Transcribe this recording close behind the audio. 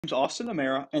Name's Austin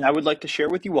Amara, and I would like to share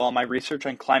with you all my research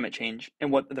on climate change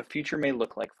and what the future may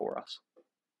look like for us.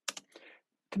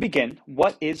 To begin,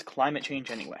 what is climate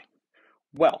change anyway?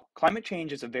 Well, climate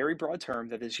change is a very broad term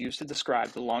that is used to describe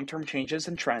the long-term changes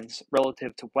and trends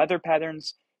relative to weather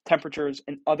patterns, temperatures,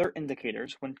 and other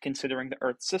indicators when considering the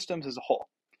Earth's systems as a whole.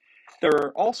 There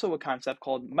are also a concept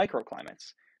called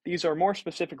microclimates. These are more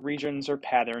specific regions or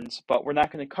patterns, but we're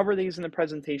not going to cover these in the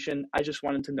presentation. I just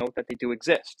wanted to note that they do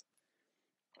exist.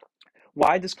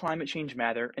 Why does climate change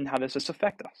matter, and how does this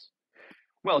affect us?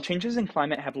 Well, changes in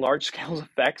climate have large-scale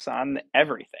effects on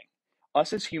everything.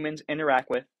 Us as humans interact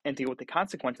with and deal with the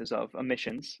consequences of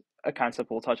emissions, a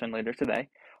concept we'll touch on later today,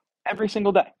 every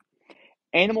single day.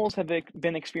 Animals have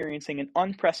been experiencing an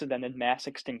unprecedented mass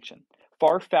extinction,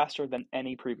 far faster than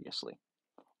any previously.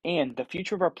 And the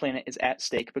future of our planet is at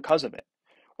stake because of it.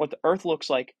 What the Earth looks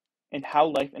like and how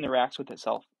life interacts with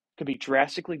itself could be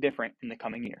drastically different in the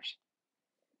coming years.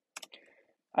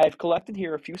 I have collected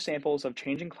here a few samples of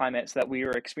changing climates that we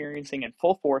are experiencing in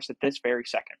full force at this very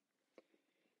second.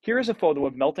 Here is a photo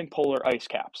of melting polar ice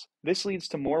caps. This leads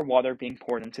to more water being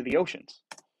poured into the oceans,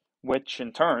 which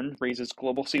in turn raises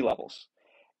global sea levels.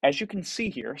 As you can see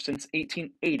here, since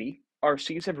 1880, our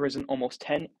seas have risen almost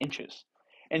 10 inches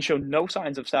and show no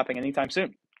signs of stopping anytime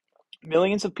soon.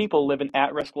 Millions of people live in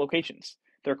at-risk locations.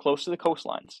 They're close to the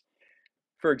coastlines.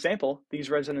 For example, these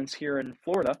residents here in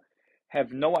Florida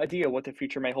have no idea what the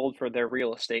future may hold for their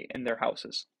real estate and their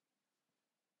houses.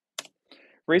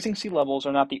 Raising sea levels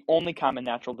are not the only common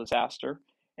natural disaster.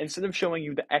 Instead of showing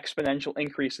you the exponential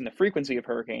increase in the frequency of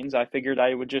hurricanes, I figured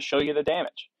I would just show you the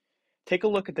damage. Take a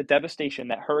look at the devastation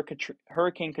that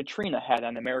Hurricane Katrina had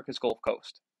on America's Gulf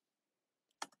Coast.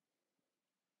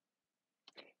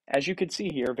 As you can see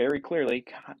here very clearly,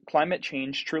 climate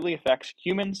change truly affects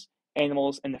humans,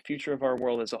 animals, and the future of our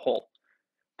world as a whole.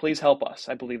 Please help us.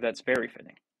 I believe that's very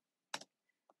fitting.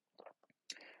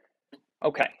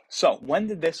 Okay, so when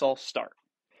did this all start?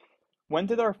 When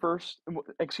did our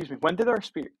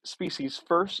species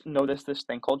first notice this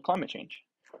thing called climate change?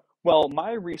 Well,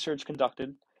 my research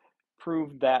conducted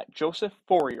proved that Joseph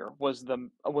Fourier was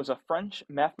a French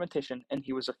mathematician, and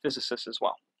he was a physicist as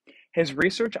well. His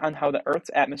research on how the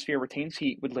Earth's atmosphere retains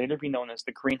heat would later be known as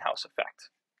the greenhouse effect.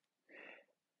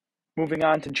 Moving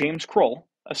on to James Kroll,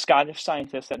 a Scottish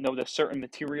scientist that noticed certain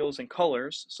materials and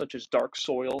colors, such as dark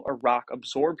soil or rock,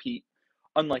 absorb heat,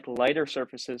 unlike lighter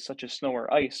surfaces such as snow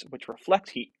or ice, which reflect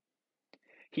heat.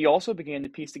 He also began to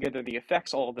piece together the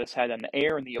effects all of this had on the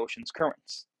air and the ocean's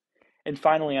currents. And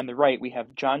finally, on the right, we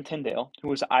have John Tyndall, who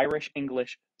was an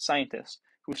Irish-English scientist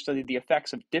who studied the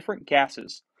effects of different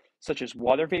gases, such as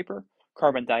water vapor,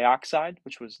 carbon dioxide,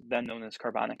 which was then known as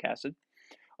carbonic acid,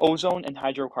 ozone, and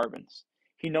hydrocarbons.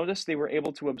 He noticed they were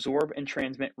able to absorb and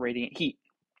transmit radiant heat.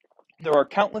 There are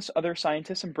countless other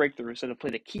scientists and breakthroughs that have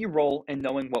played a key role in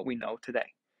knowing what we know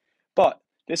today. But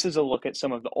this is a look at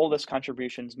some of the oldest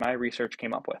contributions my research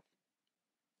came up with.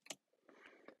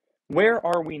 Where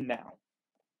are we now?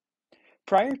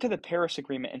 Prior to the Paris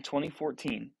Agreement in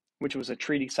 2014, which was a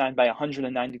treaty signed by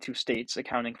 192 states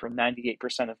accounting for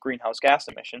 98% of greenhouse gas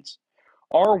emissions,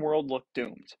 our world looked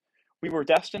doomed. We were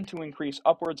destined to increase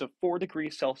upwards of 4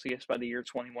 degrees Celsius by the year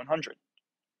 2100.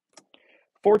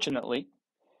 Fortunately,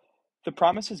 the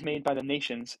promises made by the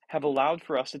nations have allowed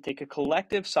for us to take a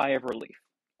collective sigh of relief,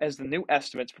 as the new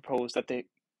estimates propose that the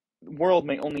world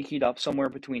may only heat up somewhere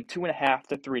between 2.5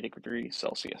 to 3 degrees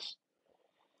Celsius.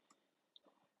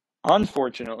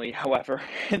 Unfortunately, however,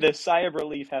 the sigh of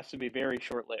relief has to be very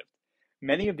short-lived.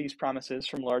 Many of these promises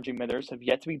from large emitters have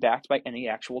yet to be backed by any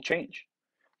actual change.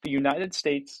 The United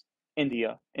States,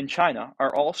 India, and China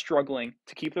are all struggling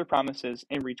to keep their promises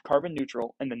and reach carbon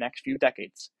neutral in the next few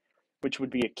decades, which would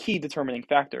be a key determining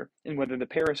factor in whether the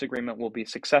Paris Agreement will be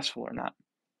successful or not.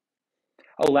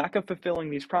 A lack of fulfilling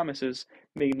these promises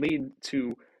may lead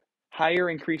to higher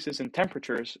increases in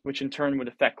temperatures, which in turn would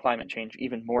affect climate change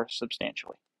even more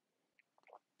substantially.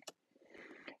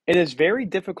 It is very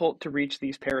difficult to reach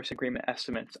these Paris Agreement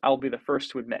estimates, I'll be the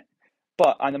first to admit.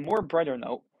 But on a more brighter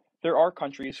note, there are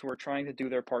countries who are trying to do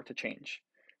their part to change.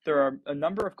 There are a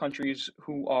number of countries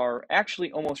who are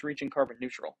actually almost reaching carbon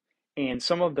neutral, and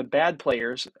some of the bad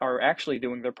players are actually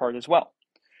doing their part as well.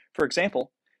 For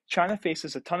example, China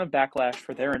faces a ton of backlash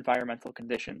for their environmental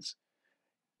conditions,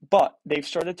 but they've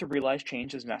started to realize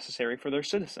change is necessary for their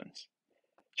citizens.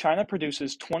 China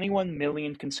produces 21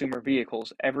 million consumer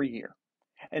vehicles every year,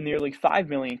 and nearly 5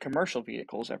 million commercial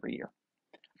vehicles every year.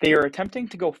 They are attempting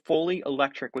to go fully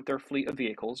electric with their fleet of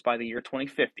vehicles by the year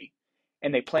 2050,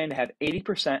 and they plan to have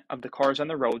 80% of the cars on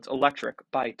the roads electric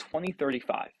by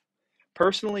 2035.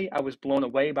 Personally, I was blown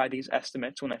away by these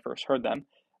estimates when I first heard them,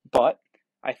 but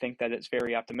I think that it's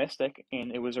very optimistic,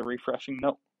 and it was a refreshing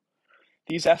note.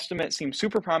 These estimates seem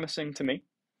super promising to me,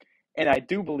 and I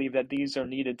do believe that these are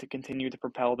needed to continue to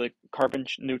propel the carbon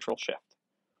neutral shift.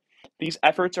 These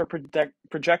efforts are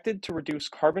projected to reduce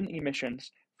carbon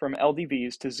emissions from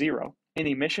LDVs to zero and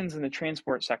emissions in the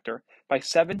transport sector by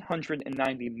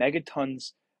 790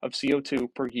 megatons of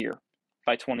CO2 per year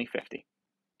by 2050.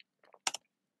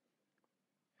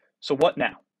 So what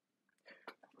now?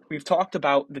 We've talked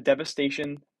about the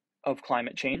devastation of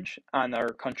climate change on our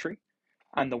country,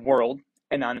 on the world,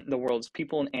 and on the world's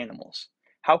people and animals.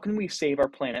 How can we save our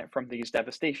planet from these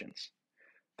devastations?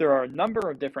 There are a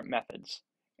number of different methods,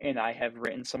 and I have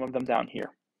written some of them down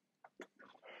here.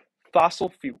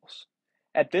 Fossil fuels.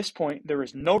 At this point, there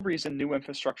is no reason new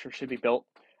infrastructure should be built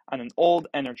on an old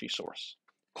energy source.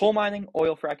 Coal mining,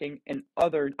 oil fracking, and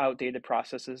other outdated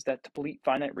processes that deplete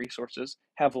finite resources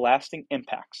have lasting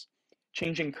impacts.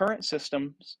 Changing current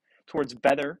systems towards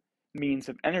better means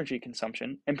of energy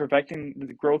consumption and preventing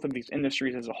the growth of these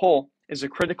industries as a whole is a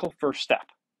critical first step.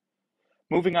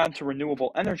 Moving on to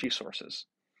renewable energy sources.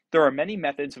 There are many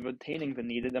methods of obtaining the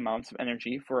needed amounts of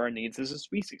energy for our needs as a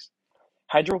species.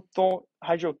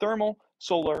 Hydrothermal,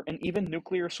 solar, and even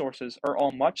nuclear sources are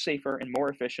all much safer and more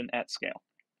efficient at scale.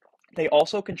 They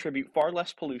also contribute far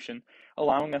less pollution,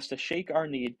 allowing us to shake our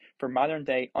need for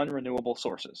modern-day unrenewable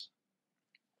sources.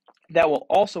 That will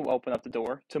also open up the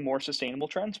door to more sustainable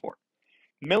transport.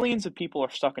 Millions of people are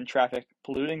stuck in traffic,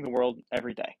 polluting the world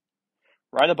every day.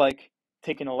 Ride a bike,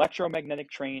 take an electromagnetic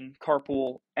train,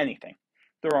 carpool, anything.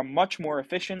 They are much more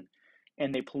efficient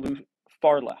and they pollute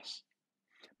far less.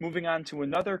 Moving on to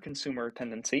another consumer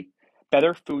tendency,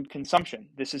 better food consumption.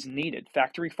 This is needed.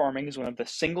 Factory farming is one of the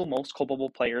single most culpable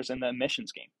players in the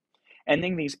emissions game.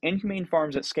 Ending these inhumane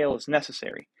farms at scale is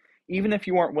necessary. Even if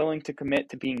you aren't willing to commit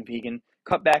to being vegan,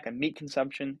 cut back on meat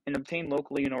consumption and obtain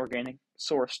locally and organic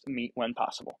sourced meat when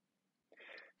possible.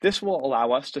 This will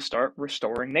allow us to start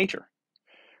restoring nature.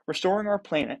 Restoring our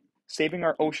planet, saving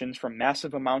our oceans from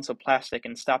massive amounts of plastic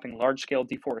and stopping large-scale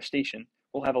deforestation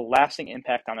will have a lasting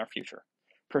impact on our future.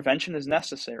 Prevention is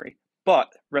necessary,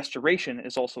 but restoration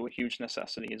is also a huge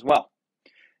necessity as well.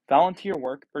 Volunteer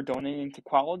work or donating to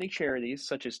quality charities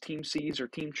such as Team Seas or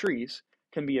Team Trees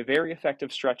can be a very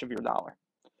effective stretch of your dollar.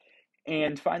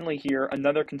 And finally here,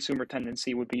 another consumer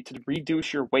tendency would be to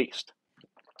reduce your waste.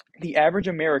 The average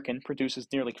American produces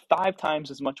nearly 5 times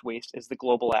as much waste as the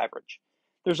global average.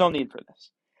 There's no need for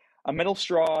this. A middle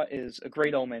straw is a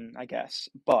great omen, I guess,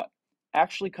 but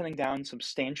actually cutting down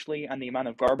substantially on the amount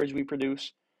of garbage we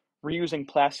produce, reusing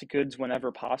plastic goods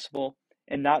whenever possible,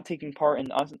 and not taking part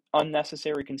in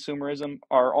unnecessary consumerism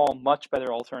are all much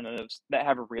better alternatives that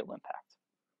have a real impact.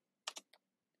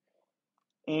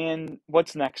 And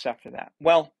what's next after that?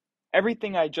 Well,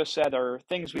 everything I just said are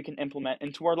things we can implement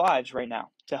into our lives right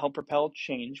now to help propel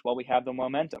change while we have the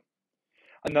momentum.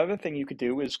 Another thing you could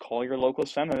do is call your local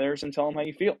senators and tell them how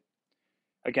you feel.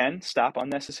 Again, stop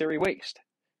unnecessary waste.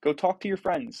 Go talk to your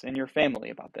friends and your family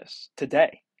about this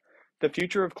today. The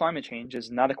future of climate change is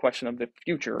not a question of the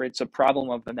future, it's a problem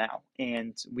of the now,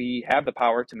 and we have the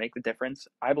power to make the difference.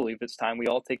 I believe it's time we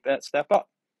all take that step up.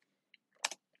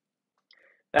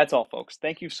 That's all, folks.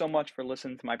 Thank you so much for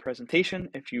listening to my presentation,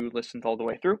 if you listened all the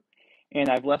way through. And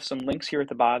I've left some links here at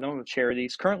the bottom of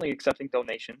charities currently accepting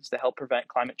donations to help prevent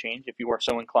climate change if you are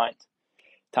so inclined.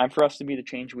 Time for us to be the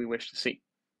change we wish to see.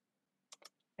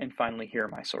 And finally, here are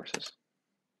my sources.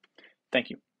 Thank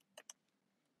you.